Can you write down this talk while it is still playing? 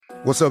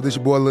What's up, this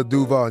your boy Lil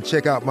Duval, and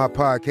check out my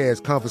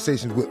podcast,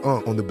 Conversations with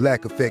Unc, on the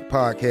Black Effect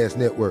Podcast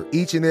Network.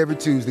 Each and every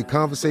Tuesday,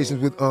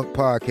 Conversations with Unc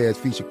podcast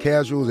feature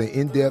casuals and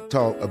in-depth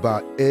talk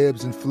about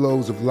ebbs and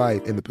flows of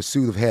life and the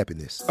pursuit of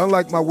happiness.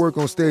 Unlike my work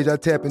on stage, I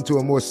tap into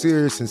a more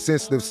serious and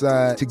sensitive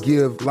side to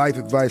give life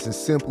advice and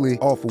simply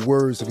offer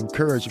words of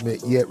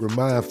encouragement, yet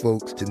remind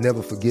folks to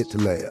never forget to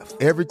laugh.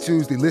 Every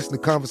Tuesday, listen to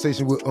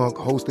Conversations with Unc,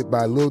 hosted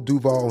by Lil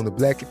Duval on the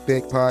Black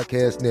Effect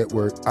Podcast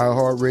Network,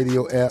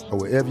 iHeartRadio app, or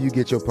wherever you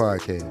get your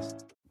podcasts.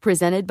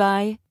 Presented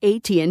by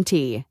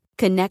AT&T.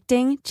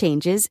 Connecting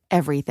changes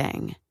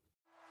everything.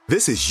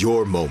 This is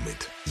your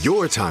moment,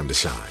 your time to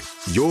shine,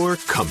 your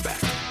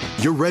comeback.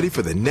 You're ready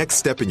for the next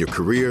step in your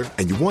career,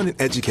 and you want an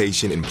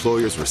education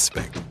employers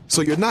respect.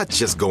 So you're not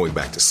just going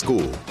back to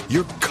school,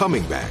 you're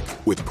coming back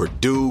with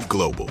Purdue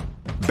Global.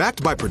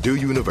 Backed by Purdue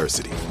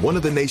University, one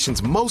of the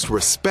nation's most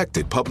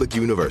respected public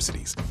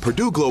universities,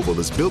 Purdue Global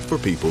is built for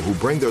people who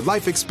bring their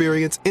life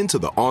experience into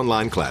the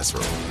online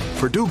classroom.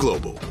 Purdue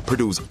Global,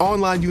 Purdue's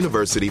online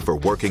university for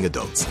working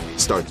adults.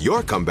 Start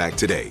your comeback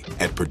today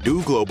at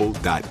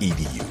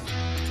purdueglobal.edu.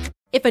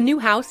 If a new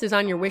house is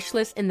on your wish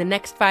list in the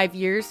next 5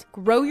 years,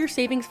 grow your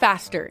savings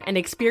faster and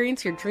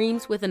experience your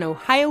dreams with an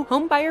Ohio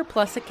Homebuyer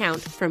Plus account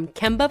from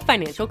Kemba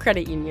Financial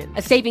Credit Union.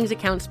 A savings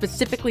account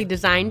specifically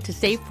designed to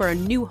save for a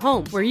new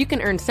home, where you can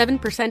earn 7%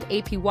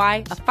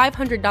 APY,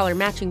 a $500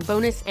 matching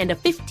bonus, and a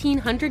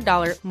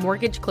 $1,500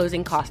 mortgage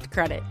closing cost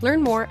credit.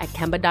 Learn more at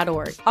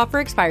Kemba.org. Offer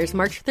expires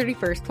March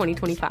 31st,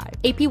 2025.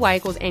 APY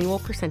equals annual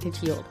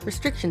percentage yield.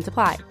 Restrictions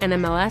apply.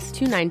 NMLS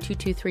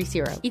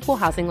 292230. Equal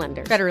housing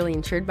lender. Federally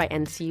insured by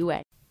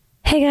NCUA.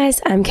 Hey guys,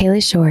 I'm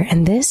Kaylee Shore,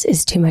 and this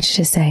is Too Much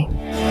to Say. But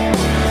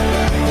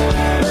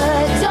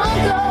don't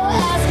go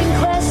asking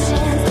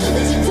questions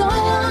that you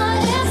don't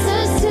want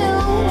answers to.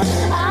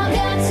 I've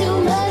got too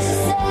much to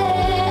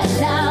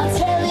say, now I'll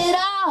tell it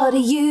all to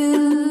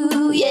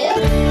you, yeah.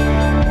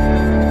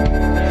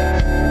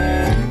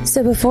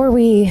 So before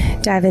we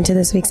dive into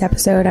this week's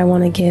episode, I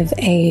want to give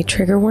a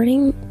trigger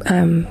warning.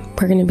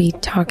 We're going to be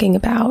talking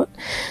about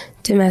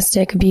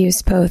domestic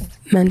abuse, both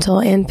mental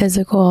and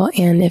physical,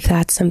 and if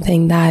that's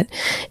something that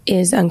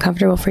is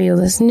uncomfortable for you to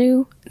listen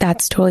to,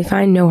 that's totally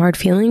fine. No hard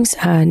feelings.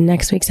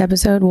 Next week's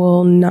episode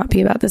will not be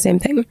about the same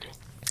thing.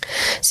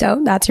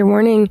 So that's your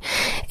warning.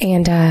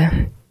 And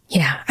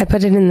yeah, I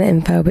put it in the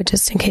info, but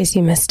just in case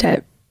you missed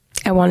it,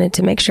 I wanted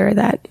to make sure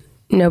that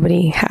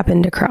nobody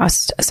happened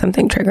across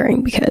something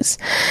triggering, because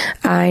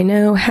I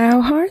know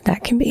how hard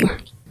that can be.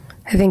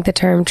 I think the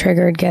term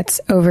triggered gets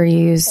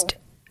overused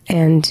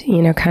and,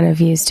 you know, kind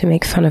of used to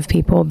make fun of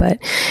people, but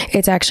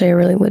it's actually a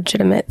really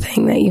legitimate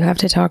thing that you have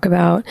to talk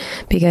about,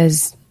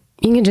 because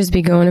you can just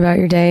be going about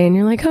your day and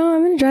you're like, oh,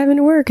 I'm going to drive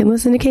into work and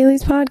listen to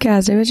Kaylee's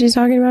podcast. I bet she's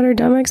talking about her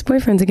dumb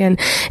ex-boyfriends again.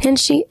 And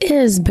she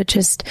is, but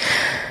just,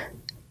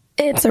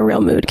 it's a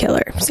real mood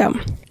killer. So,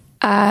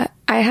 I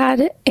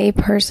had a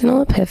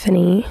personal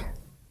epiphany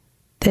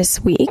this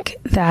week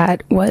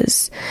that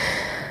was,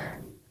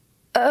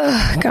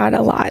 God,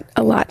 a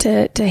lot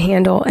to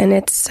handle. And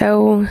it's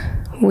so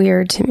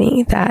weird to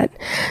me that,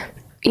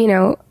 you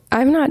know,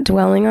 I'm not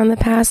dwelling on the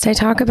past. I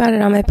talk about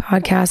it on my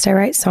podcast. I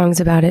write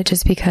songs about it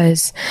just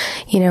because,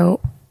 you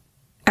know,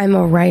 I'm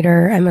a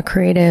writer, I'm a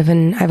creative,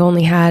 and I've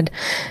only had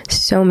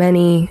so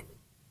many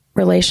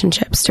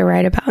relationships to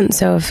write about. And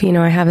so if, you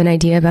know, I have an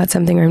idea about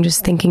something or I'm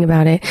just thinking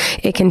about it,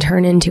 it can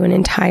turn into an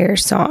entire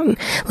song.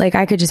 Like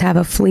I could just have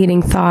a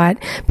fleeting thought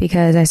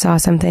because I saw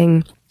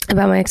something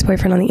about my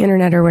ex-boyfriend on the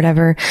internet or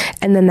whatever,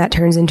 and then that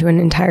turns into an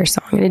entire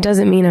song. And it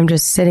doesn't mean I'm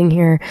just sitting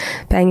here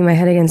banging my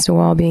head against a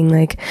wall being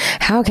like,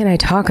 how can I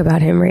talk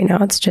about him right now?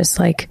 It's just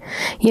like,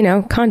 you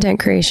know, content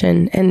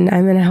creation, and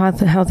I'm in a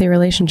healthy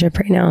relationship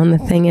right now. And the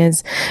thing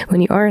is,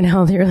 when you are in a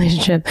healthy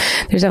relationship,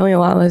 there's definitely a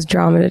lot less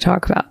drama to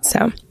talk about.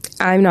 So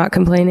I'm not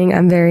complaining.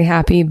 I'm very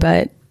happy,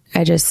 but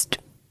I just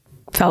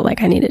felt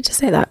like I needed to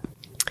say that.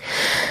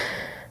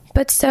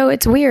 But so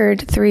it's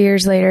weird 3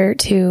 years later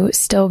to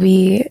still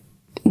be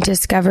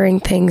discovering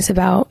things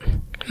about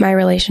my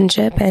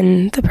relationship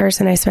and the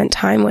person I spent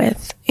time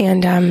with,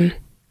 and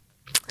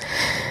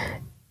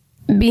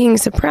being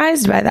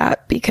surprised by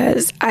that,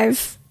 because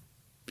I've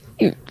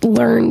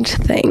learned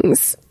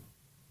things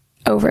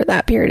over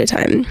that period of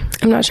time.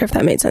 I'm not sure if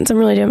that made sense. I'm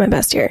really doing my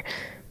best here.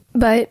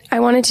 But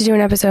I wanted to do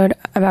an episode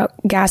about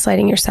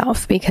gaslighting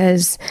yourself,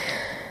 because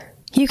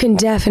you can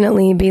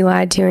definitely be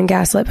lied to and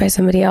gaslit by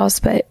somebody else,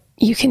 but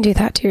you can do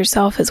that to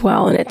yourself as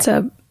well. And it's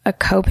a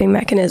coping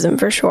mechanism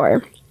for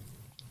sure.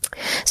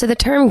 So the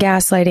term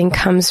gaslighting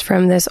comes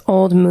from this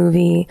old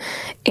movie,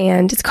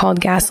 and it's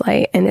called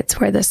Gaslight, and it's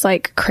where this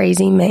like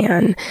crazy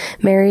man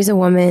marries a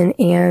woman,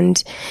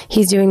 and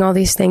he's doing all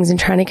these things and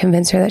trying to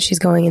convince her that she's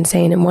going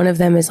insane. And one of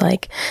them is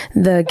like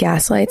the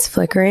gaslight's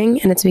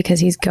flickering, and it's because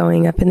he's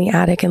going up in the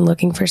attic and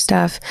looking for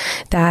stuff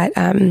that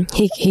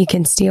he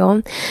can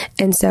steal.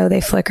 And so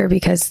they flicker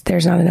because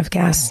there's not enough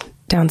gas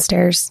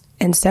downstairs.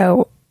 And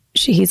so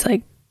he's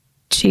like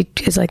she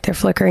is like, they're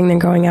flickering, then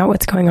going out.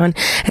 What's going on?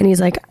 And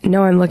he's like,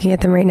 no, I'm looking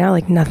at them right now.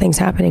 Like, nothing's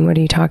happening. What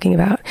are you talking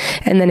about?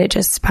 And then it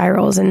just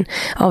spirals. And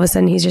all of a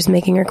sudden he's just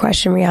making her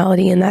question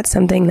reality. And that's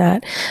something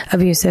that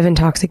abusive and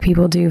toxic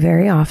people do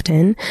very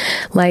often.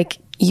 Like,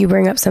 you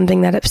bring up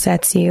something that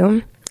upsets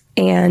you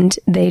and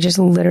they just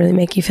literally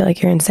make you feel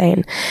like you're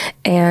insane.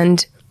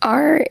 And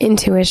our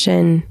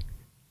intuition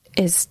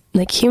is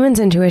like, humans'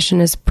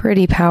 intuition is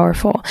pretty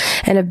powerful.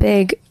 And a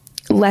big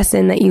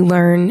lesson that you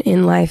learn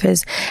in life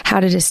is how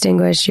to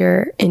distinguish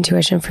your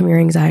intuition from your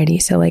anxiety.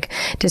 So like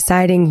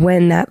deciding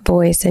when that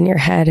voice in your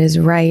head is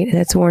right and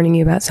it's warning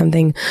you about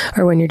something,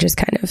 or when you're just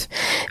kind of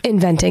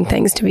inventing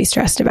things to be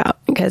stressed about,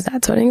 because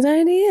that's what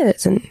anxiety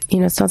is. And, you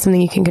know, it's not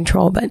something you can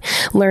control, but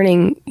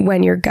learning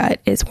when your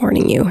gut is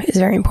warning you is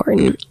very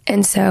important.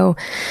 And so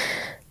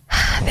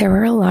there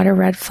were a lot of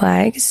red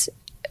flags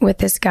with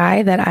this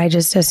guy that I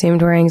just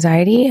assumed were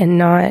anxiety and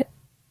not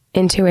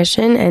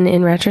intuition. And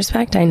in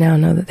retrospect, I now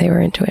know that they were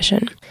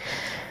intuition.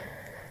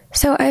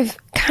 So I've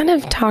kind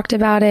of talked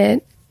about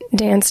it,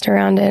 danced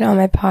around it on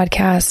my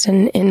podcast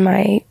and in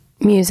my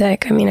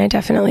music. I mean, I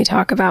definitely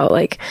talk about,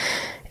 like,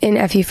 in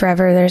F You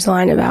Forever, there's a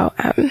line about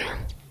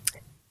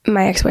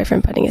my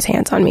ex-boyfriend putting his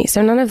hands on me.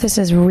 So none of this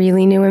is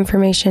really new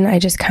information. I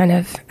just kind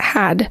of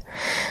had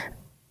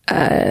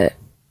a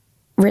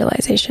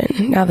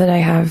realization now that I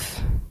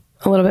have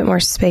a little bit more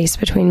space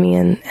between me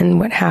and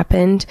what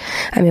happened.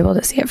 I'm able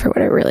to see it for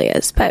what it really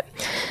is. But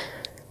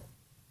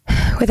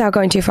without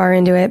going too far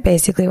into it,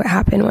 basically what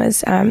happened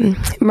was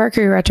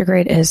Mercury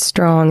retrograde is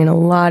strong and a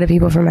lot of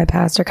people from my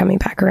past are coming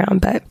back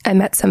around. But I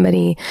met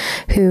somebody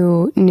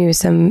who knew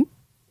some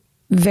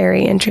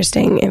very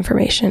interesting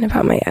information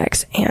about my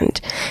ex,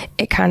 and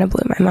it kind of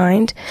blew my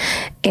mind.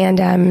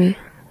 And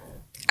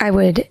I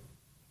would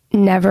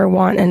never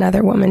want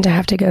another woman to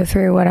have to go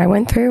through what I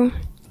went through.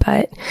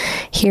 But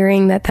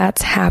hearing that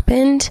that's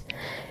happened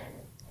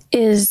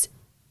is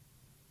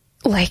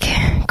like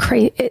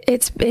crazy.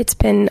 It's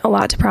been a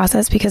lot to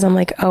process, because I'm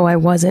like, oh, I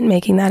wasn't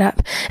making that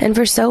up. And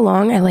for so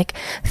long, I like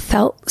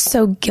felt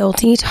so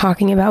guilty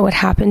talking about what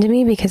happened to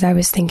me, because I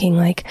was thinking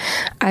like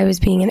I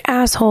was being an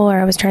asshole, or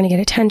I was trying to get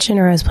attention,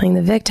 or I was playing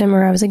the victim,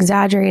 or I was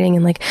exaggerating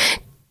and like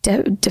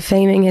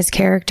defaming his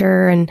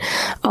character and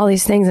all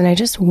these things. And I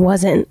just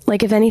wasn't.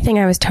 Like, if anything,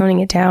 I was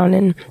toning it down.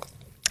 And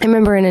I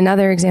remember in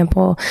another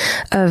example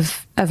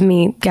of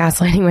me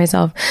gaslighting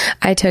myself,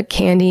 I took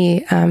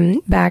Candy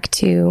back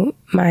to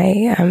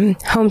my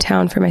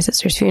hometown for my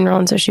sister's funeral.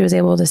 And so she was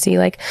able to see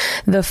like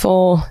the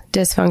full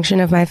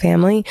dysfunction of my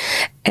family.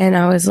 And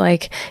I was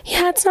like,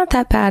 yeah, it's not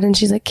that bad. And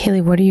she's like,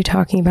 Kaylee, what are you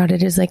talking about?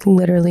 It is like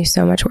literally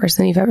so much worse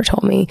than you've ever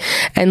told me.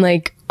 And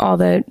like all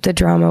the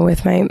drama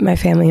with my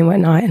family and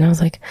whatnot. And I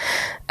was like,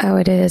 oh,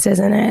 it is,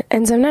 isn't it?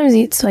 And sometimes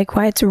it's like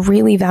why it's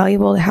really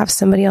valuable to have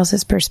somebody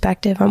else's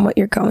perspective on what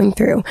you're going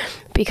through,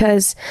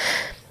 because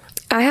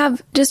I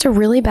have just a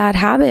really bad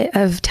habit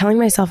of telling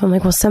myself, I'm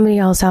like, well, somebody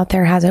else out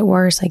there has it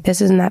worse. Like, this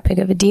isn't that big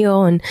of a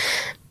deal. And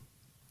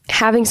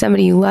having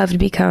somebody you loved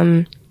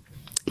become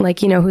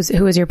like, you know,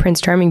 who was your Prince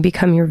Charming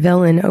become your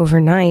villain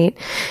overnight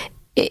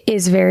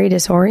is very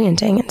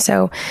disorienting. And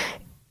so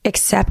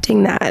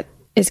accepting that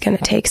is going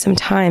to take some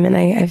time. And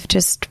I've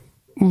just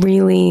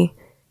really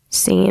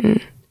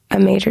seen a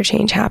major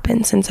change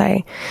happen since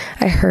I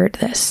heard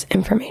this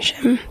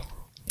information.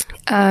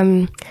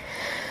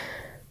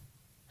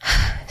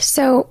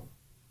 So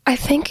I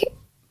think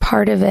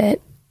part of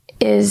it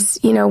is,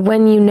 you know,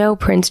 when you know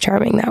Prince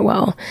Charming that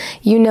well,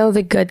 you know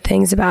the good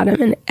things about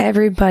him, and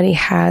everybody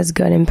has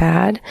good and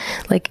bad.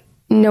 Like,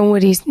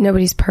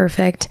 nobody's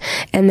perfect,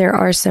 and there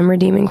are some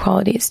redeeming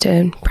qualities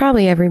to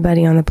probably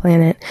everybody on the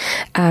planet.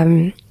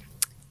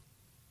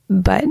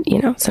 But, you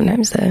know,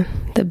 sometimes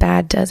the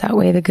bad does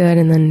outweigh the good,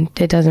 and then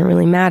it doesn't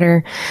really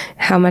matter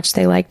how much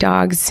they like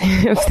dogs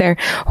if they're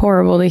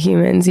horrible to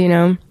humans, you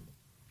know?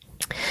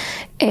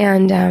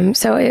 And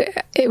so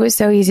it was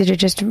so easy to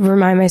just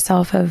remind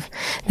myself of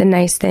the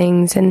nice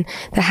things and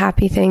the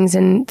happy things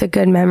and the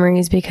good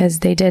memories, because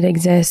they did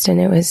exist.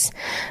 And it was,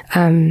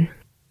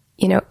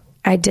 you know,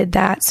 I did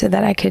that so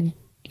that I could,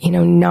 you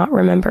know, not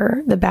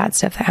remember the bad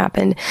stuff that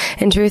happened.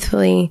 And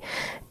truthfully,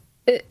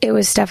 it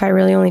was stuff I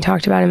really only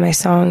talked about in my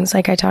songs.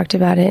 Like, I talked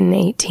about it in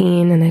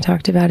 18, and I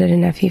talked about it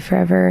in F You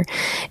Forever.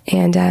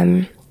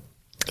 And,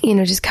 you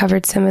know, just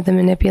covered some of the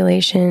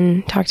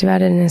manipulation, talked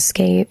about it in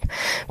Escape.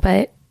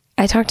 But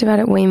I talked about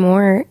it way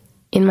more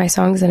in my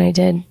songs than I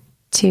did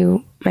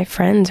to my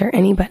friends or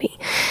anybody.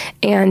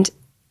 And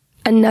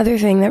another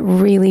thing that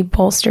really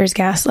bolsters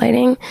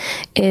gaslighting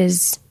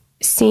is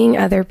seeing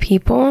other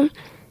people,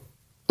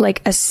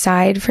 like,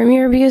 aside from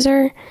your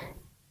abuser,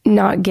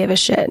 not give a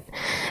shit.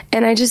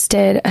 And I just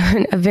did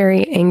a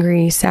very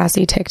angry,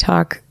 sassy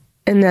TikTok,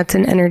 and that's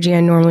an energy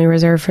I normally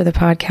reserve for the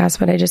podcast,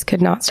 but I just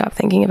could not stop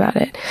thinking about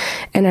it.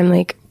 And I'm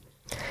like,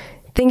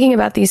 thinking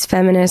about these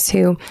feminists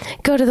who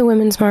go to the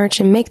Women's March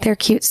and make their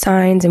cute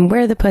signs and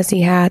wear the pussy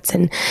hats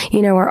and,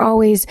 you know, are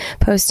always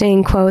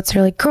posting quotes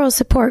or like, girls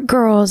support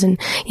girls and,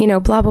 you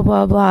know, blah, blah,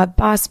 blah, blah,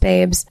 boss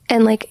babes.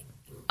 And like,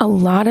 a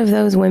lot of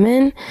those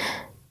women,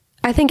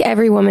 I think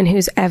every woman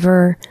who's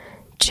ever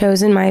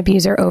chosen my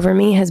abuser over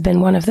me has been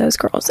one of those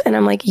girls. And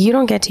I'm like, you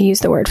don't get to use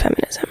the word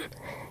feminism.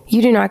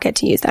 You do not get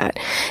to use that.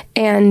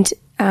 And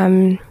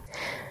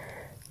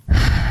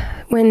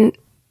when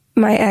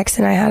my ex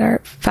and I had our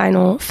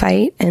final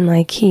fight, and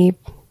like he,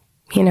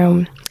 you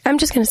know, I'm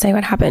just going to say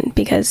what happened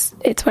because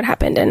it's what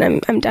happened,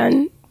 and I'm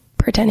done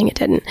pretending it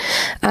didn't.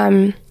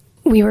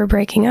 We were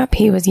breaking up.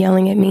 He was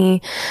yelling at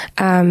me,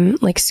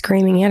 like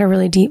screaming. He had a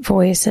really deep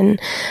voice, and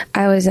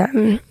I was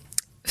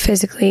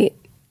physically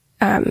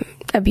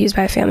abused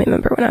by a family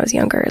member when I was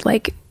younger,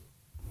 like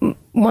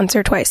once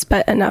or twice,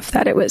 but enough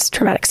that it was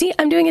traumatic. See,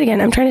 I'm doing it again.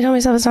 I'm trying to tell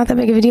myself it's not that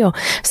big of a deal.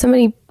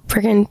 Somebody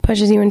freaking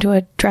pushes you into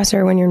a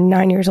dresser when you're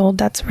 9 years old.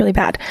 That's really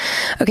bad.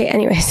 Okay.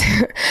 Anyways.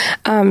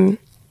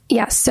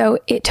 Yeah. So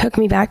it took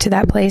me back to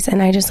that place,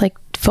 and I just like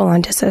full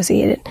on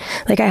dissociated.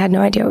 Like I had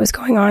no idea what was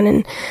going on.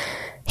 And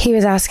he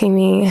was asking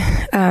me,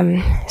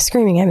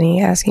 screaming at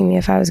me, asking me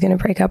if I was going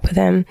to break up with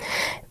him,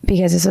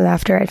 because this was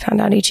after I'd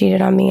found out he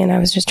cheated on me, and I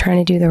was just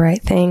trying to do the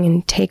right thing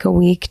and take a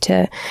week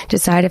to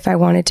decide if I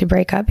wanted to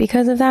break up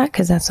because of that,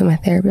 because that's what my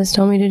therapist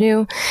told me to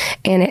do.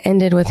 And it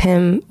ended with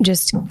him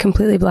just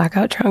completely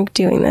blackout drunk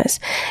doing this.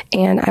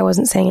 And I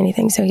wasn't saying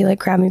anything. So he like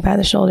grabbed me by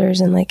the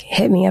shoulders and like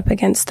hit me up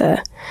against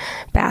the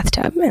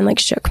bathtub and like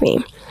shook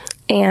me.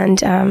 And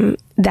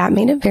that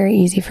made it very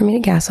easy for me to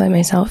gaslight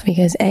myself,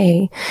 because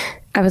I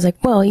was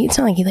like, well, it's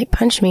not like he like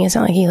punched me. It's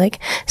not like he like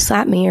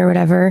slapped me or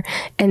whatever.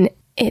 And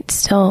it's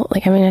still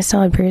like, I mean, I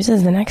still had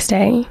bruises the next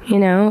day, you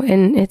know,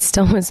 and it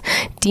still was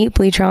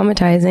deeply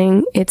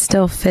traumatizing. It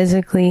still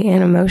physically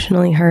and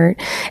emotionally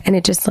hurt. And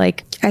it just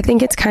like, I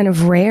think it's kind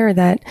of rare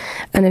that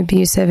an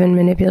abusive and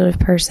manipulative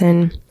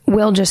person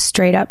will just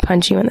straight up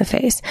punch you in the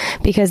face,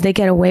 because they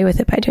get away with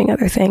it by doing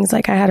other things.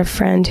 Like I had a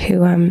friend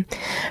who,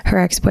 her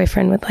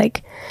ex-boyfriend would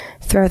like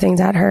throw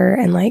things at her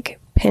and like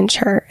pinch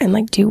her and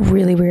like do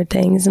really weird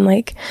things. And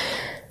like,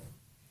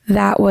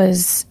 that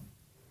was,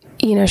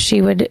 you know,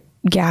 she would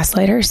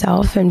gaslight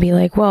herself and be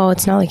like, well,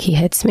 it's not like he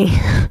hits me.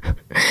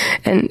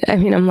 And I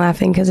mean, I'm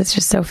laughing because it's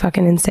just so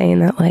fucking insane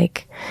that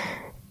like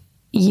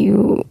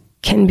you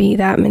can be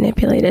that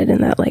manipulated,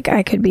 and that like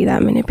I could be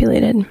that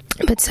manipulated.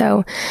 But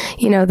so,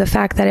 you know, the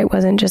fact that it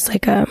wasn't just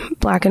like a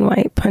black and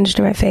white punch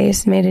to my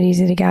face made it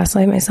easy to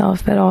gaslight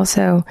myself. But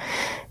also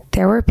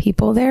there were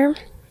people there.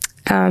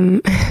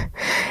 And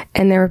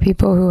there were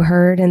people who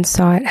heard and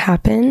saw it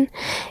happen.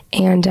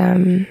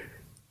 And,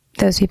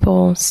 those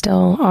people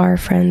still are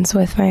friends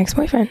with my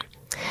ex-boyfriend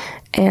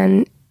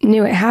and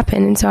knew it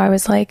happened. And so I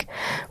was like,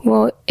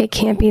 well, it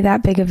can't be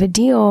that big of a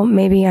deal.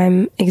 Maybe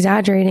I'm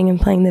exaggerating and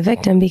playing the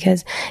victim,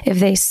 because if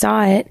they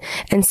saw it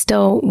and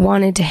still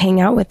wanted to hang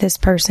out with this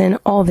person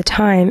all the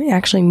time,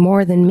 actually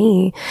more than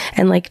me,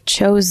 and like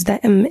chose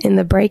them in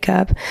the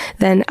breakup,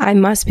 then I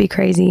must be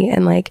crazy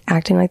and like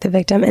acting like the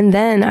victim. And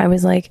then I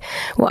was like,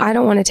 well, I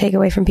don't want to take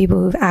away from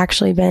people who've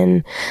actually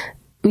been,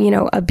 you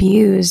know,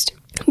 abused,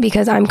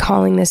 because I'm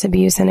calling this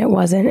abuse and it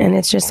wasn't. And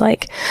it's just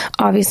like,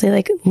 obviously,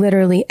 like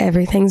literally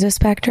everything's a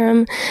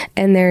spectrum.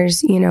 And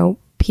there's, you know,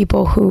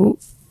 people who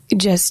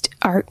just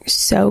are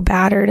so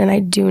battered. And I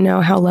do know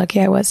how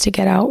lucky I was to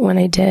get out when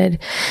I did,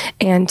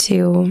 and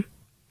to,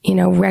 you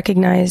know,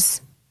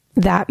 recognize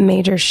that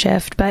major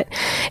shift. But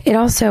it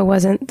also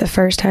wasn't the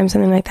first time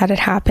something like that had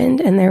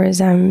happened. And there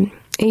was, it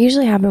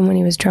usually happened when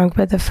he was drunk,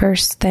 but the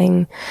first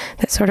thing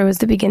that sort of was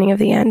the beginning of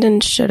the end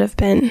and should have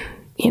been,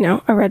 you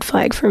know, a red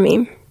flag for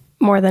me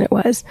more than it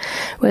was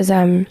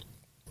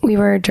we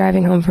were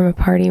driving home from a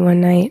party one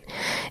night,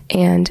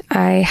 and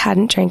I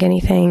hadn't drank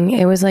anything.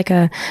 It was like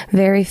a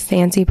very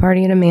fancy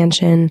party at a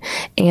mansion,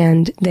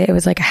 and it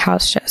was like a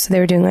house show. So they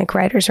were doing like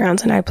writers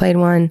rounds, and I played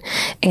one,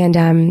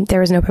 and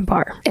there was an open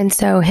bar. And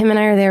so him and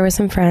I are there with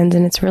some friends,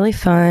 and it's really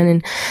fun.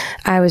 And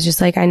I was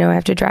just like, I know I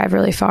have to drive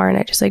really far, and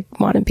I just like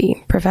want to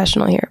be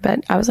professional here.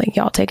 But I was like,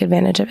 y'all take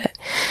advantage of it.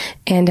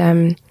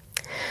 And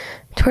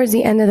towards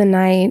the end of the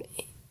night,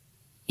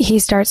 he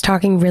starts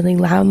talking really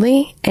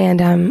loudly, and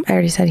I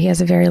already said he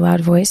has a very loud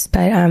voice,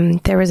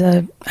 but there was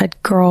a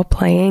girl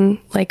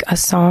playing like a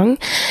song,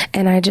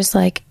 and I just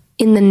like,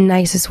 in the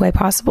nicest way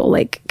possible,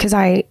 like, because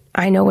I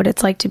know what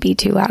it's like to be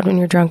too loud when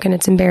you're drunk, and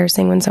it's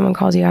embarrassing when someone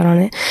calls you out on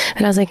it.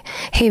 And I was like,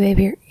 hey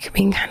baby, you're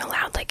being kind of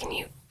loud, like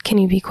can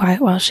you be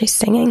quiet while she's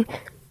singing?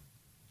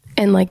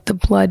 And like the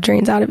blood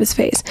drains out of his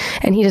face,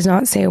 and he does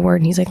not say a word,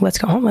 and he's like, let's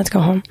go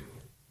home.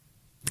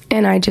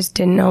 And I just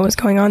didn't know what was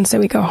going on. So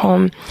we go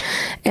home,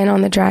 and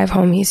on the drive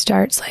home, he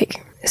starts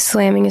like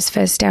slamming his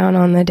fist down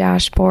on the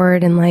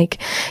dashboard and like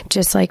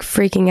just like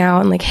freaking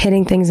out and like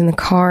hitting things in the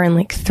car and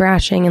like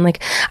thrashing. And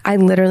like, I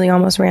literally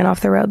almost ran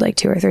off the road like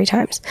 2 or 3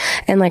 times.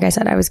 And like I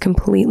said, I was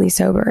completely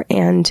sober,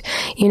 and,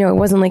 you know, it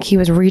wasn't like he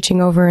was reaching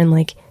over and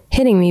like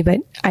hitting me, but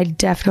I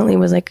definitely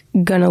was like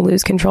gonna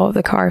lose control of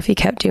the car if he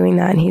kept doing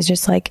that. And he's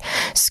just like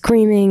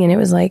screaming, and it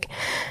was like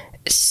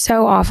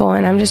so awful.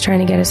 And I'm just trying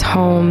to get us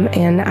home,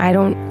 and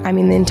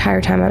the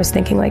entire time I was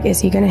thinking like, is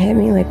he gonna hit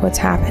me? Like, what's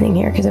happening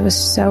here? Because it was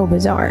so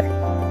bizarre.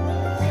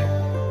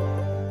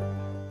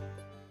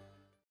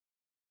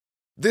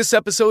 This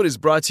episode is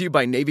brought to you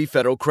by Navy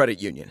Federal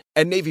Credit Union.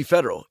 At Navy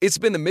Federal, it's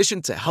been the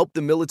mission to help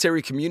the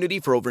military community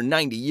for over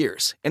 90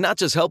 years. And not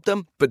just help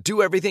them, but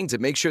do everything to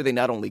make sure they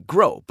not only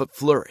grow, but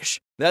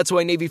flourish. That's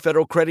why Navy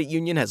Federal Credit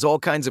Union has all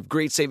kinds of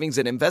great savings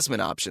and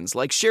investment options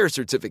like share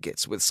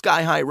certificates with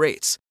sky-high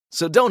rates.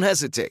 So don't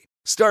hesitate.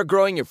 Start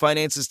growing your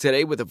finances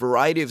today with a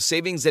variety of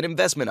savings and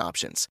investment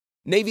options.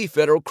 Navy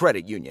Federal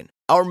Credit Union.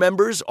 Our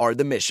members are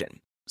the mission.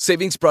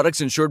 Savings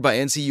products insured by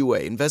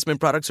NCUA. Investment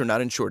products are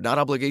not insured, not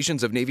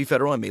obligations of Navy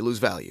Federal and may lose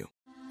value.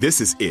 This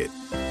is it.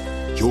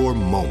 Your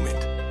moment.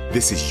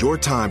 This is your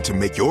time to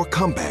make your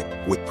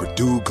comeback with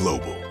Purdue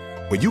Global.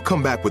 When you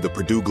come back with a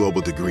Purdue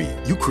Global degree,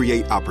 you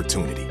create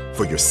opportunity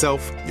for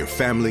yourself, your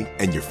family,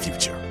 and your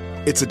future.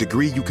 It's a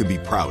degree you can be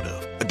proud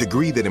of, a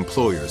degree that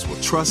employers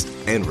will trust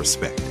and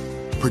respect.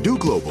 Purdue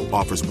Global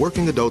offers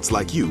working adults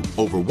like you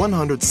over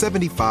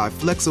 175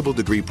 flexible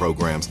degree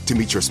programs to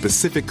meet your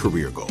specific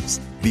career goals.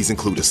 These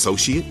include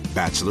associate,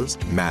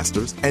 bachelor's,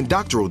 master's, and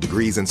doctoral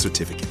degrees and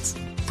certificates.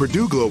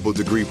 Purdue Global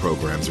degree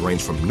programs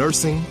range from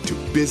nursing to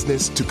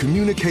business to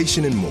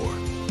communication and more.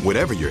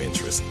 Whatever your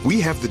interest, we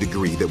have the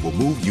degree that will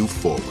move you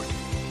forward.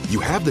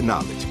 You have the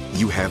knowledge,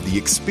 you have the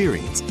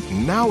experience.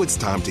 Now it's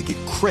time to get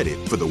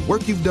credit for the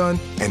work you've done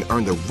and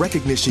earn the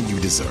recognition you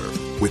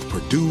deserve with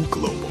Purdue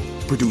Global.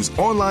 Purdue's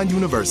online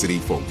university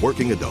for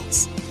working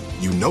adults.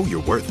 You know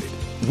you're worth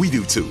it. We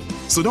do too.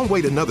 So don't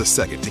wait another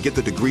second to get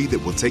the degree that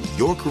will take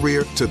your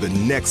career to the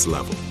next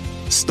level.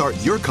 Start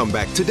your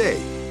comeback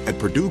today at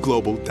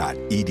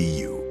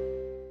purdueglobal.edu.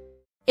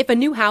 If a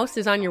new house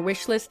is on your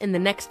wish list in the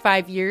next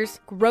 5 years,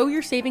 grow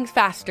your savings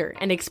faster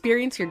and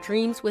experience your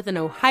dreams with an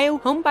Ohio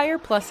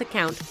Homebuyer Plus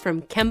account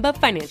from Kemba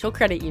Financial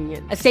Credit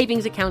Union. A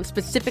savings account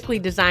specifically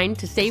designed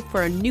to save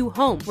for a new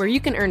home where you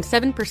can earn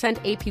 7%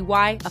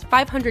 APY,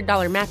 a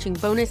 $500 matching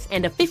bonus,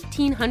 and a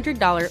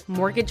 $1,500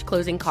 mortgage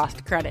closing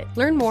cost credit.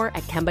 Learn more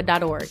at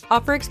Kemba.org.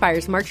 Offer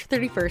expires March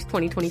 31st,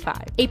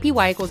 2025.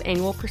 APY equals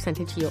annual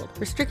percentage yield.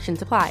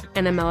 Restrictions apply.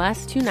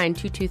 NMLS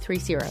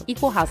 292230.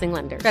 Equal housing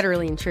lender.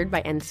 Federally insured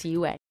by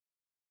NCUA.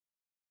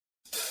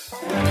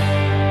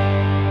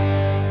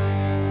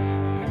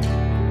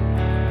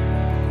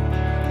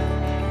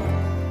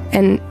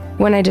 And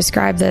when I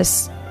describe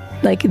this,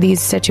 like these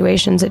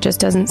situations, it just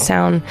doesn't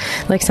sound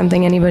like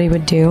something anybody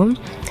would do.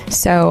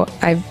 So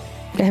I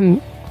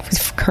am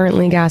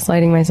currently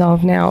gaslighting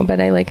myself now, but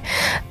I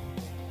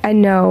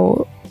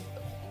know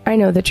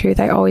the truth.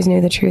 I always knew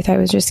the truth. I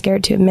was just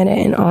scared to admit it.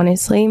 And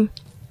honestly,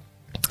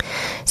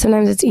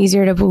 sometimes it's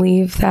easier to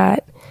believe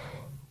that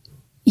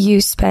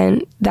you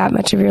spent that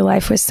much of your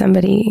life with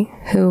somebody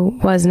who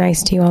was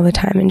nice to you all the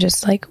time and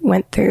just like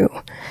went through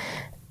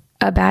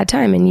a bad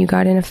time and you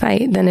got in a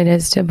fight than it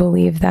is to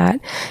believe that,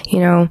 you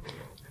know,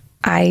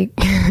 I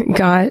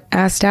got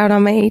asked out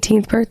on my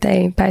 18th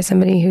birthday by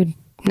somebody who'd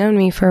known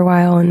me for a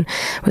while and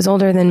was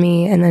older than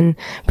me and then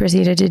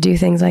proceeded to do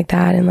things like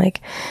that and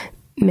like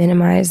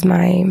minimize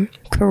my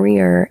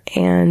career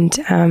and,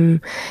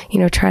 you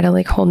know, try to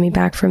like hold me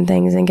back from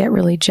things and get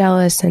really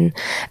jealous and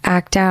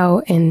act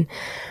out. And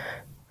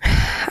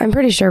I'm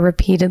pretty sure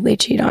repeatedly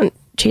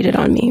cheated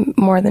on me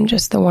more than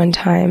just the one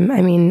time.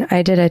 I mean,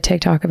 I did a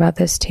TikTok about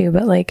this too,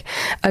 but like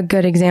a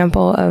good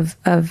example of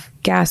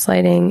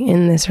gaslighting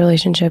in this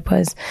relationship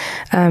was,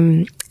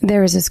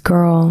 there was this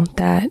girl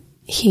that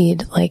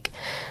he'd like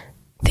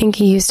think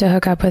he used to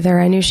hook up with her.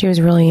 I knew she was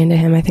really into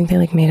him. I think they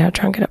like made out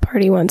drunk at a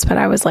party once, but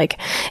I was like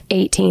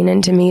 18.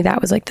 And to me,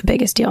 that was like the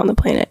biggest deal on the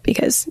planet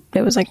because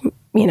it was like,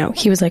 you know,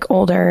 he was like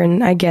older.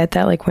 And I get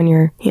that like when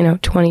you're, you know,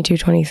 22,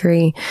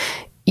 23,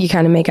 you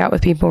kind of make out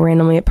with people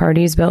randomly at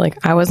parties, but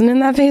like I wasn't in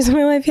that phase of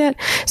my life yet.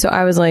 So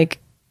I was like,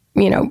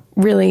 you know,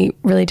 really,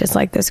 really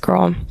disliked this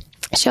girl.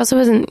 She also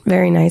wasn't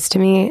very nice to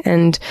me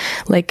and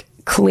like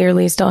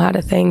clearly still had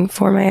a thing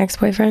for my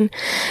ex-boyfriend.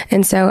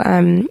 And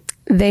so,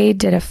 they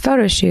did a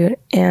photo shoot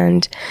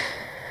and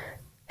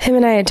him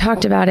and I had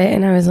talked about it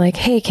and I was like,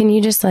 hey, can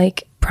you just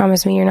like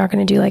promise me you're not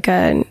going to do like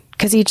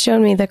because he'd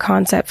shown me the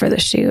concept for the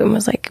shoot and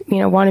was like, you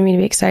know, wanted me to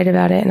be excited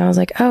about it. And I was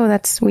like, oh,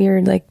 that's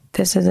weird. Like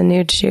this is a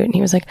nude shoot. And he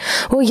was like,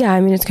 well, yeah,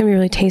 I mean, it's going to be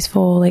really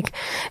tasteful. Like,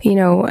 you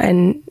know,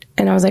 and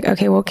I was like,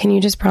 okay, well, can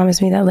you just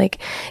promise me that like,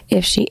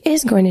 if she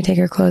is going to take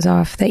her clothes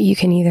off, that you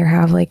can either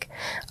have like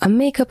a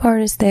makeup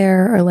artist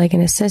there or like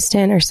an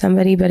assistant or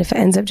somebody, but if it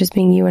ends up just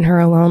being you and her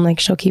alone, like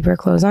she'll keep her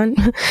clothes on.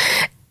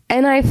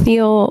 And I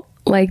feel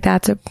like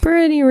that's a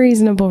pretty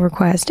reasonable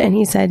request. And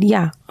he said,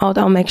 yeah,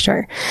 I'll make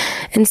sure.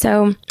 And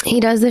so he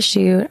does the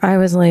shoot. I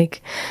was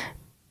like,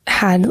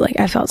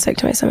 I felt sick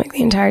to my stomach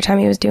the entire time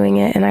he was doing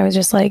it. And I was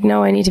just like,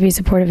 no, I need to be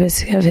supportive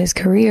of his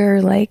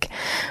career. Like,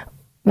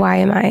 why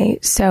am I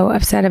so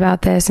upset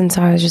about this? And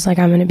so I was just like,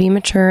 I'm going to be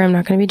mature. I'm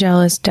not going to be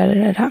jealous.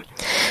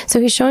 So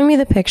he's showing me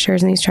the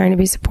pictures and he's trying to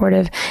be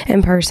supportive.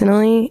 And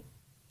personally,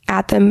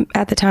 at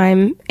the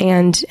time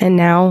and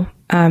now,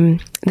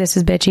 this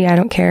is bitchy. I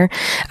don't care.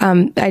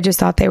 I just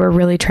thought they were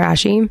really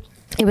trashy.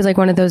 it was like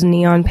one of those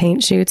neon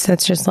paint shoots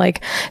that's just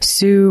like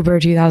super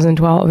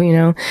 2012, you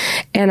know?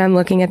 And I'm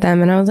looking at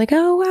them and I was like,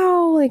 oh,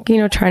 wow. Like, you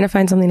know, trying to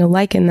find something to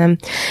like in them.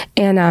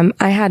 And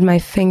I had my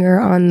finger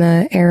on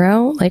the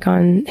arrow, like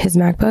on his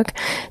MacBook,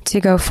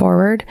 to go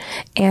forward.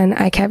 And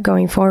I kept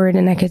going forward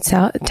and I could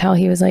tell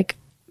he was like,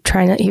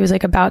 he was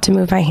like about to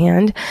move my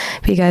hand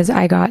because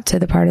I got to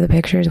the part of the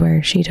pictures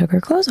where she took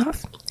her clothes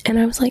off. And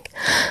I was like,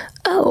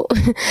 oh.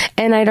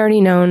 And I'd already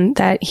known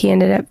that he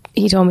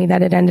told me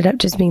that it ended up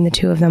just being the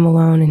two of them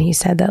alone. And he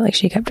said that like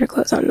she kept her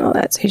clothes on and all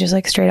that. So he just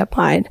like straight up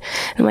lied.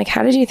 And I'm like,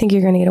 how did you think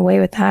you're going to get away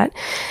with that?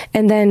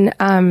 And then,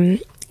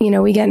 you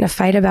know, we get in a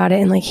fight about it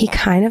and like he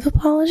kind of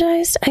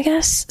apologized, I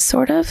guess,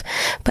 sort of,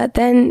 but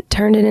then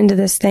turned it into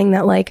this thing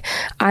that like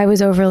I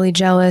was overly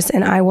jealous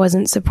and I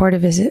wasn't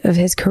supportive of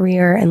his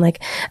career. And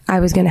like I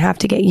was going to have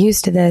to get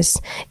used to this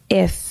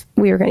if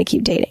we were going to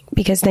keep dating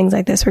because things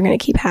like this were going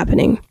to keep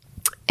happening.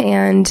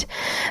 And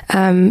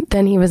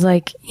then he was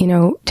like, you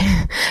know,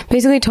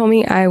 basically told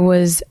me I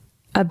was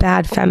a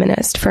bad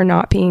feminist for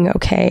not being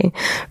okay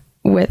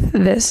with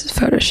this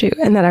photo shoot.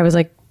 And that I was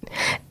like,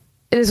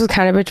 this was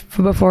kind of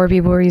before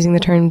people were using the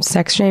term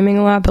sex shaming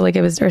a lot, but like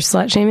it was, or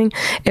slut shaming.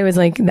 It was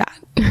like that.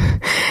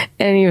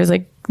 And he was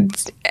like,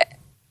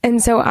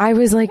 and so I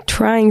was like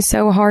trying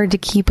so hard to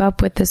keep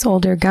up with this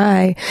older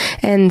guy.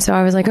 And so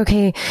I was like,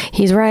 okay,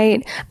 he's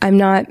right. I'm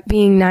not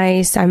being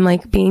nice. I'm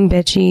like being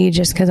bitchy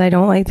just because I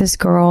don't like this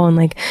girl, and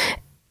like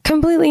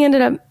completely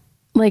ended up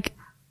like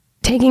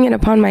taking it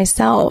upon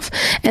myself.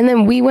 And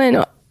then we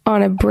went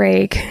on a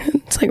break.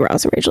 It's like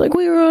Ross and Rachel, like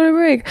we were on a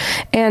break.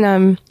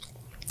 And,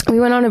 we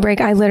went on a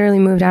break. I literally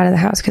moved out of the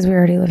house because we were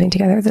already living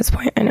together at this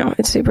point. I know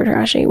it's super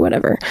trashy,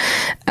 whatever.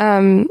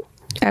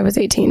 I was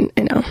 18.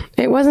 I know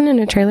it wasn't in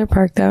a trailer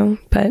park though,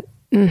 but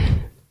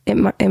it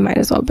might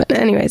as well. But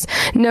anyways,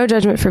 no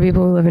judgment for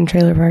people who live in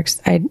trailer parks.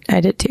 I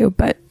did too,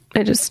 but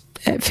I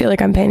feel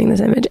like I'm painting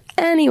this image.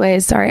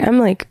 Anyways, sorry. I'm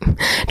like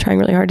trying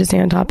really hard to stay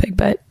on topic,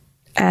 but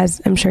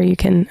as I'm sure you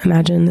can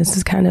imagine, this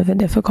is kind of a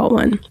difficult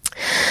one.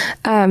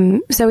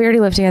 So we already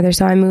lived together.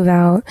 So I move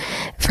out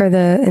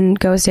and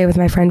go stay with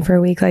my friend for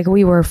a week. Like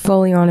we were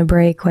fully on a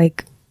break.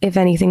 Like if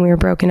anything, we were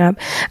broken up.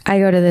 I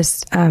go to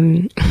this,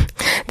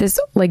 this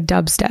like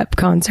dubstep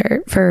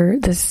concert for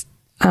this,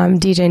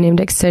 DJ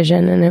named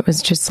Excision. And it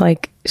was just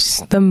like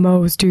the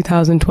most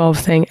 2012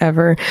 thing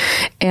ever.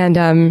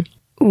 And,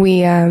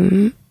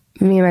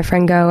 me and my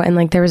friend go, and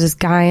like there was this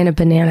guy in a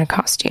banana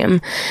costume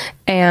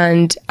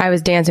and I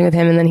was dancing with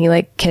him, and then he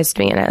like kissed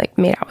me and I like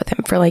made out with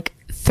him for like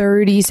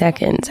 30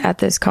 seconds at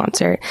this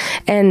concert.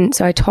 And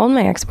so I told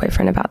my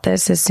ex-boyfriend about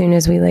this as soon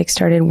as we like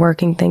started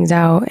working things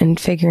out and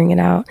figuring it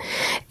out.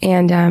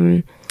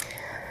 And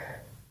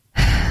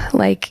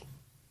like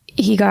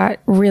he got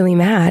really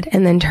mad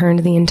and then turned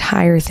the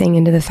entire thing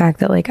into the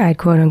fact that like I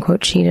quote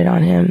unquote cheated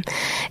on him.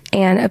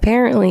 And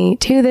apparently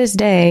to this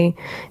day,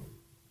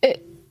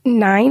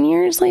 9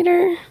 years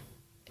later,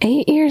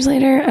 8 years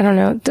later, I don't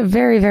know, it's a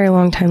very, very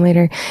long time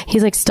later,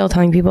 he's like still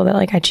telling people that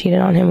like I cheated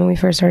on him when we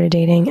first started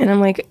dating. And I'm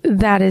like,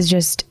 that is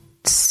just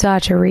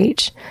such a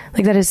reach.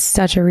 Like that is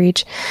such a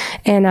reach.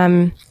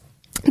 And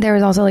there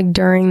was also like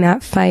during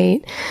that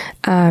fight,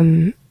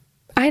 I'd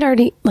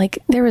already like,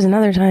 there was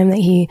another time that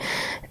he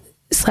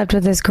slept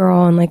with this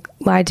girl and like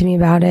lied to me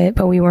about it,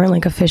 but we weren't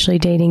like officially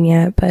dating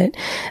yet. But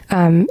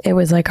it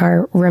was like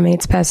our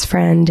roommate's best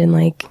friend, and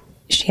like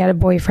she had a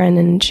boyfriend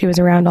and she was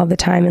around all the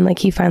time, and like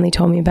he finally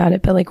told me about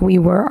it, but like we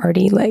were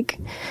already like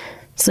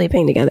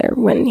sleeping together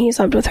when he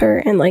slept with her,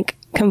 and like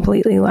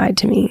completely lied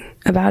to me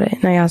about it.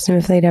 And I asked him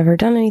if they'd ever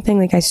done anything.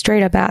 Like I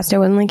straight up asked. It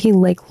wasn't like he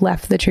like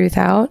left the truth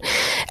out.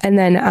 And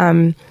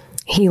then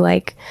he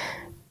like,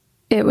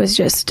 it was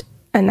just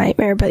a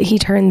nightmare, but he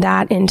turned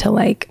that into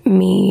like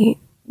me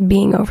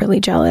being overly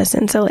jealous.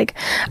 And so like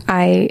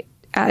I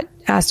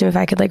asked him if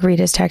I could like read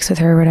his text with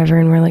her or whatever,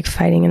 and we're like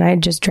fighting, and I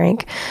just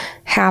drank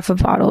half a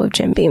bottle of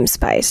Jim Beam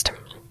spiced.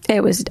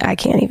 I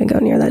can't even go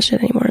near that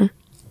shit anymore.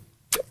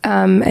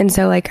 And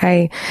so like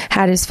I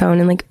had his phone,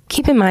 and like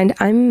keep in mind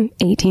I'm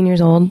 18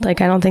 years old.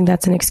 Like I don't think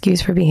that's an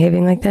excuse for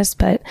behaving like this,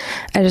 but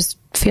I just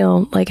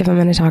feel like if I'm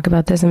going to talk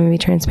about this, I'm going to be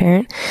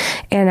transparent.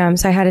 And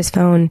so I had his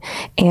phone,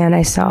 and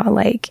I saw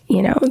like,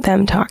 you know,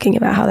 them talking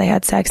about how they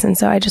had sex, and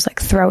so I just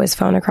like throw his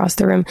phone across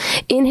the room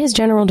in his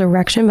general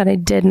direction, but I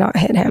did not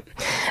hit him.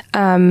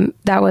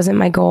 That wasn't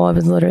my goal. I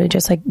was literally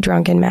just like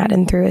drunk and mad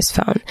and threw his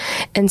phone.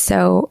 And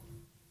so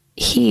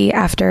he,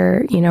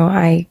 after, you know,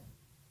 I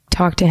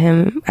talked to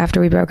him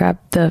after we broke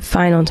up the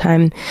final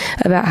time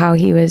about how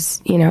he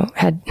was, you know,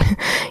 had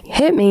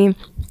hit me.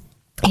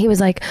 He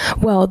was like,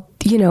 well,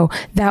 you know,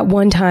 that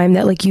one time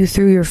that like you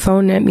threw your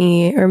phone at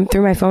me, or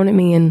threw my phone at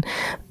me, and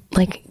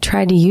like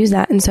tried to use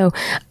that. And so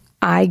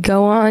I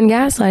go on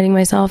gaslighting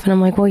myself, and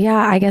I'm like, well, yeah,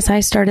 I guess I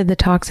started the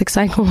toxic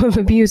cycle of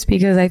abuse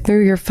because I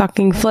threw your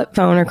fucking flip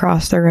phone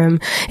across the room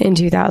in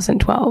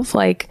 2012.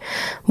 Like,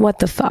 what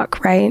the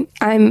fuck, right?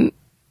 I'm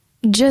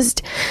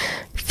just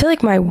feel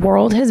like my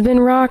world has been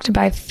rocked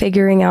by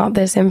figuring out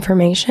this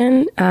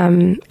information,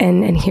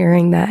 and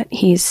hearing that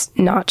he's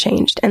not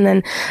changed. And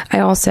then I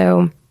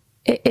also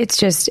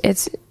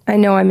I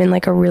know I'm in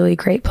like a really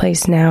great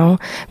place now,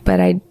 but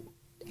I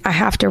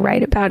have to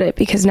write about it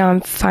because now I'm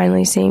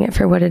finally seeing it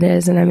for what it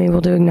is, and I'm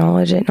able to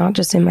acknowledge it, not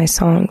just in my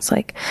songs.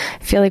 Like,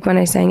 I feel like when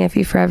I sang F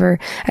You Forever,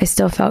 I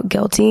still felt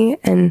guilty.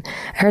 And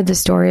I heard the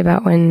story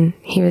about when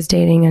he was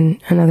dating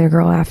another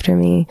girl after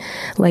me,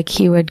 like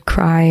he would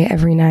cry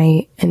every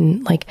night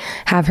and like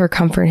have her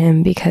comfort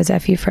him because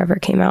F You Forever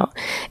came out.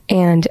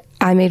 And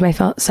I made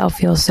myself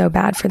feel so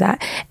bad for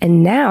that.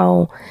 And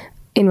now,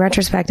 in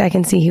retrospect, I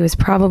can see he was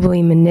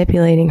probably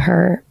manipulating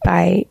her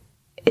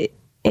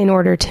in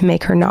order to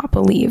make her not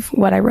believe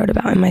what I wrote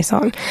about in my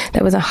song.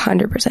 That was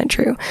 100%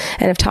 true.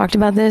 And I've talked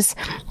about this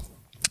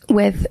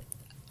with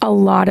a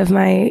lot of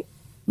my,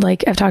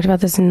 like, I've talked about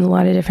this in a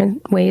lot of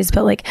different ways,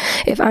 but like,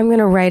 if I'm going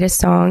to write a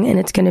song and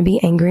it's going to be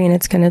angry and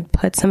it's going to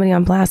put somebody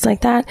on blast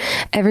like that,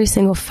 every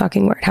single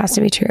fucking word has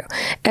to be true.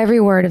 Every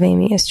word of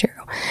Amy is true.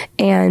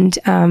 And,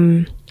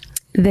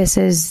 this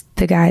is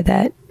the guy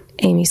that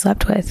Amy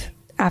slept with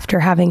after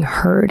having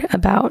heard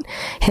about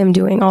him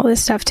doing all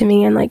this stuff to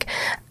me and like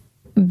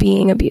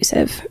being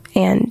abusive.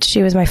 And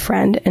she was my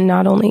friend and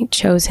not only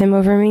chose him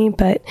over me,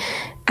 but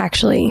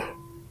actually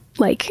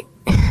like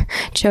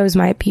chose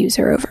my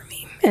abuser over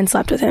me and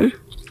slept with him.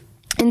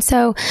 And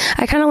so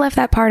I kind of left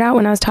that part out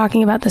when I was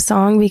talking about the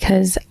song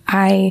because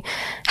I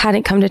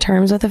hadn't come to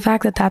terms with the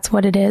fact that that's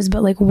what it is.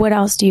 But like, what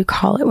else do you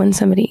call it when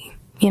somebody,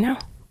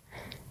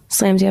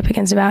 slams you up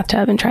against a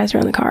bathtub and tries to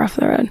run the car off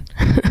the road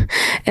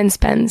and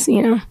spends,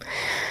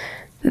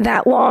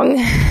 that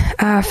long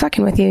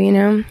fucking with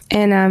you,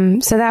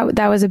 And so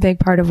that was a big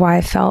part of why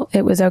I felt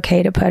it was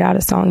okay to put out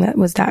a song that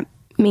was that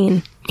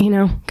mean,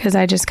 because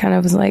I just kind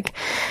of was like,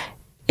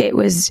 it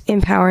was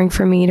empowering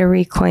for me to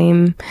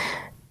reclaim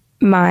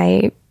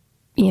my,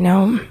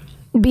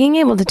 being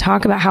able to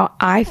talk about how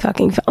I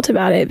fucking felt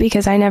about it,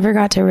 because I never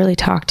got to really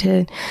talk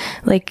to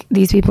like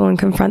these people and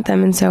confront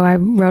them. And so I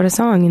wrote a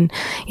song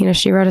and,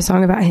 she wrote a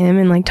song about him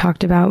and like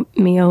talked about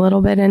me a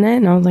little bit in it.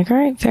 And I was like, all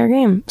right, fair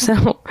game.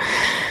 So,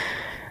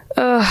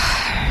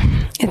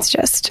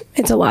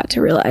 it's a lot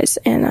to realize.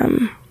 And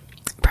I'm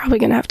probably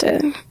going to have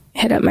to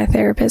hit up my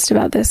therapist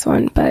about this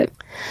one. But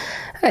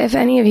if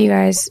any of you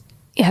guys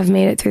have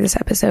made it through this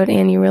episode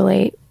and you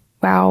relate,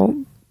 wow,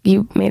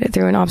 you made it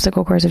through an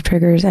obstacle course of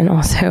triggers. And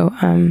also,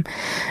 I'm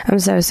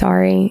so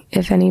sorry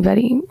if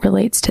anybody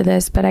relates to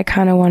this, but I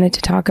kind of wanted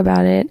to talk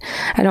about it.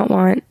 I don't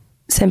want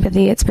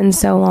sympathy. It's been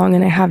so long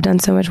and I have done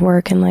so much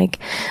work, and like,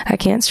 I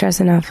can't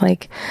stress enough.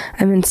 Like,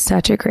 I'm in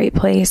such a great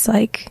place.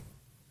 Like,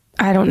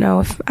 I don't know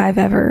if I've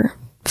ever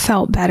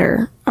felt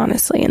better,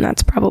 honestly. And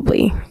that's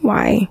probably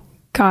why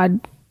God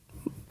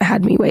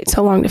had me wait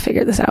so long to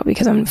figure this out,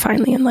 because I'm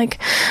finally in like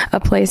a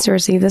place to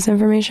receive this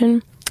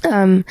information.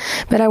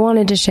 But I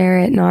wanted to share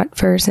it not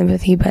for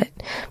sympathy, but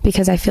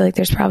because I feel like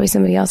there's probably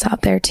somebody else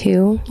out there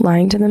too,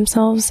 lying to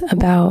themselves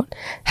about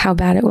how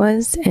bad it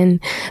was and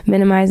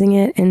minimizing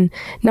it, and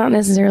not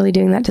necessarily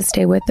doing that to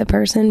stay with the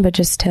person, but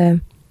just to,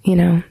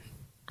 the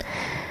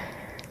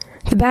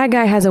bad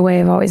guy has a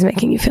way of always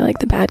making you feel like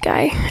the bad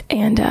guy.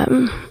 And,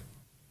 oh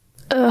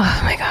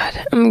my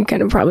God, I'm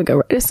going to probably go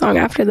write a song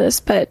after this,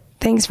 but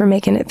thanks for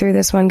making it through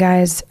this one,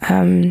 guys.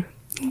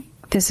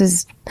 This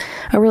is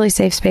a really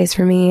safe space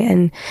for me,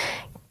 and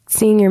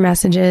seeing your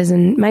messages,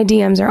 and my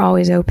DMs are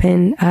always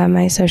open.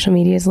 My social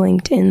media is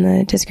linked in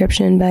the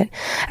description, but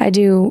I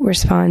do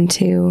respond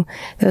to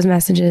those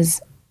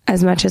messages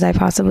as much as I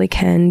possibly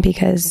can,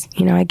 because,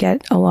 I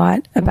get a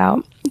lot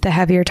about the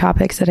heavier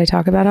topics that I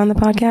talk about on the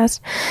podcast,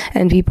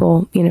 and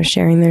people,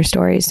 sharing their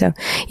stories. So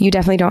you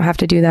definitely don't have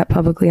to do that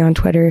publicly on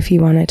Twitter if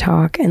you want to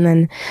talk. And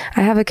then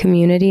I have a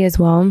community as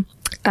well.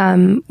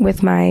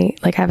 With my,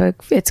 like,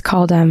 it's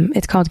called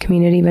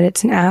Community, but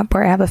it's an app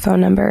where I have a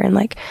phone number and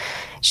like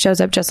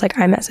shows up just like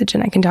iMessage,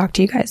 and I can talk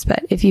to you guys.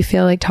 But if you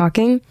feel like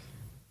talking,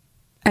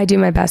 I do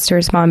my best to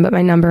respond, but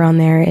my number on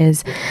there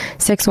is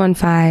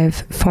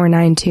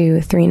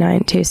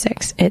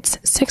 615-492-3926. It's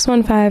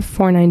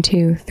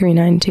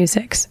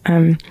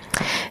 615-492-3926.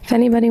 If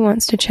anybody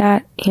wants to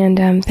chat,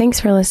 and, thanks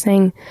for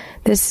listening.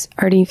 This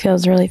already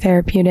feels really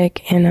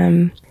therapeutic,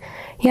 and,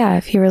 yeah,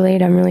 if you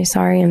relate, I'm really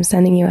sorry. I'm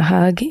sending you a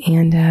hug,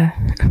 and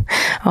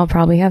I'll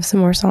probably have some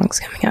more songs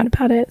coming out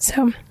about it.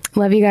 So,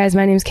 love you guys.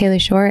 My name is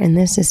Kaylee Shore, and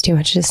this is Too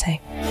Much to Say.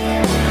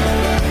 But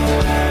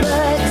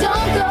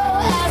don't go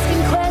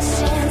asking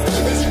questions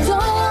that you don't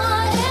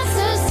want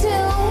answers to.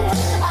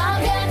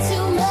 I've got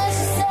too much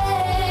to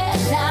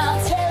say, now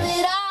I'll tell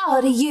it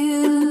all to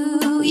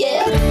you,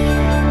 yeah.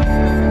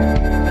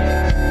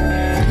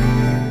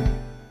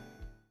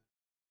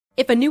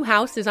 If a new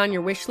house is on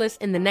your wish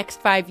list in the next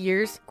 5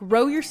 years,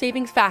 grow your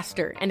savings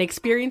faster and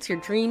experience your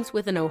dreams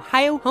with an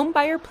Ohio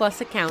Homebuyer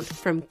Plus account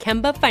from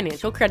Kemba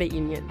Financial Credit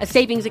Union. A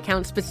savings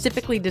account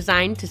specifically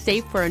designed to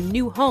save for a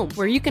new home,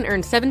 where you can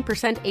earn 7%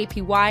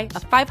 APY,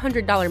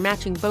 a $500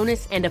 matching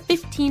bonus, and a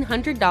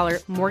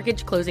 $1,500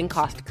 mortgage closing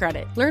cost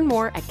credit. Learn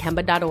more at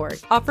Kemba.org.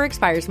 Offer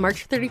expires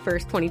March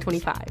 31st,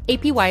 2025.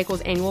 APY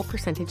equals annual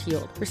percentage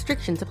yield.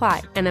 Restrictions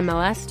apply.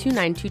 NMLS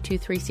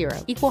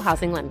 292230. Equal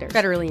housing lender.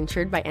 Federally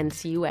insured by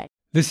NCUA.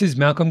 This is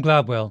Malcolm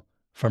Gladwell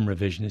from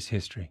revisionist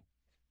history.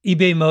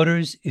 eBay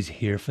Motors is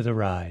here for the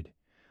ride.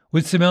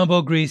 With some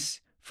elbow grease,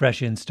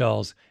 fresh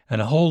installs,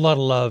 and a whole lot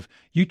of love,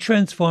 you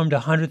transformed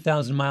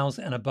 100,000 miles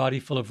and a body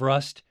full of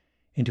rust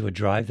into a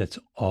drive that's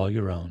all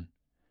your own.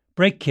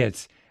 Brake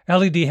kits,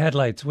 LED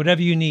headlights,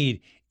 whatever you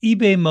need,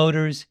 eBay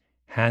Motors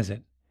has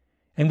it.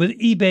 And with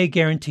eBay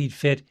Guaranteed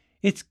Fit,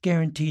 it's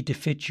guaranteed to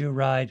fit your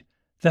ride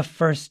the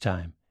first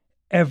time,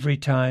 every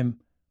time,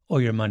 or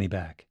your money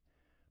back.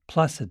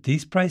 Plus, at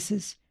these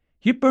prices,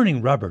 you're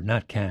burning rubber,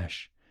 not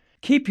cash.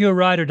 Keep your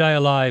ride or die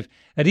alive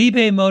at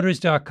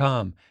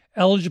ebaymotors.com.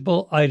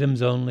 Eligible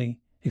items only.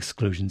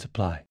 Exclusions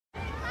apply.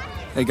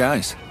 Hey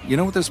guys, you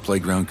know what this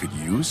playground could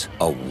use?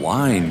 A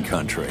wine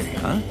country,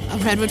 huh? A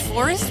redwood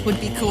forest would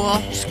be cool.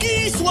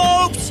 Ski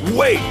slopes!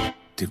 Wait!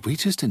 Did we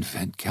just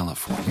invent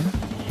California?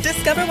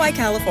 Discover why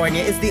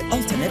California is the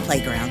ultimate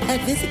playground at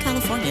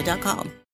visitcalifornia.com.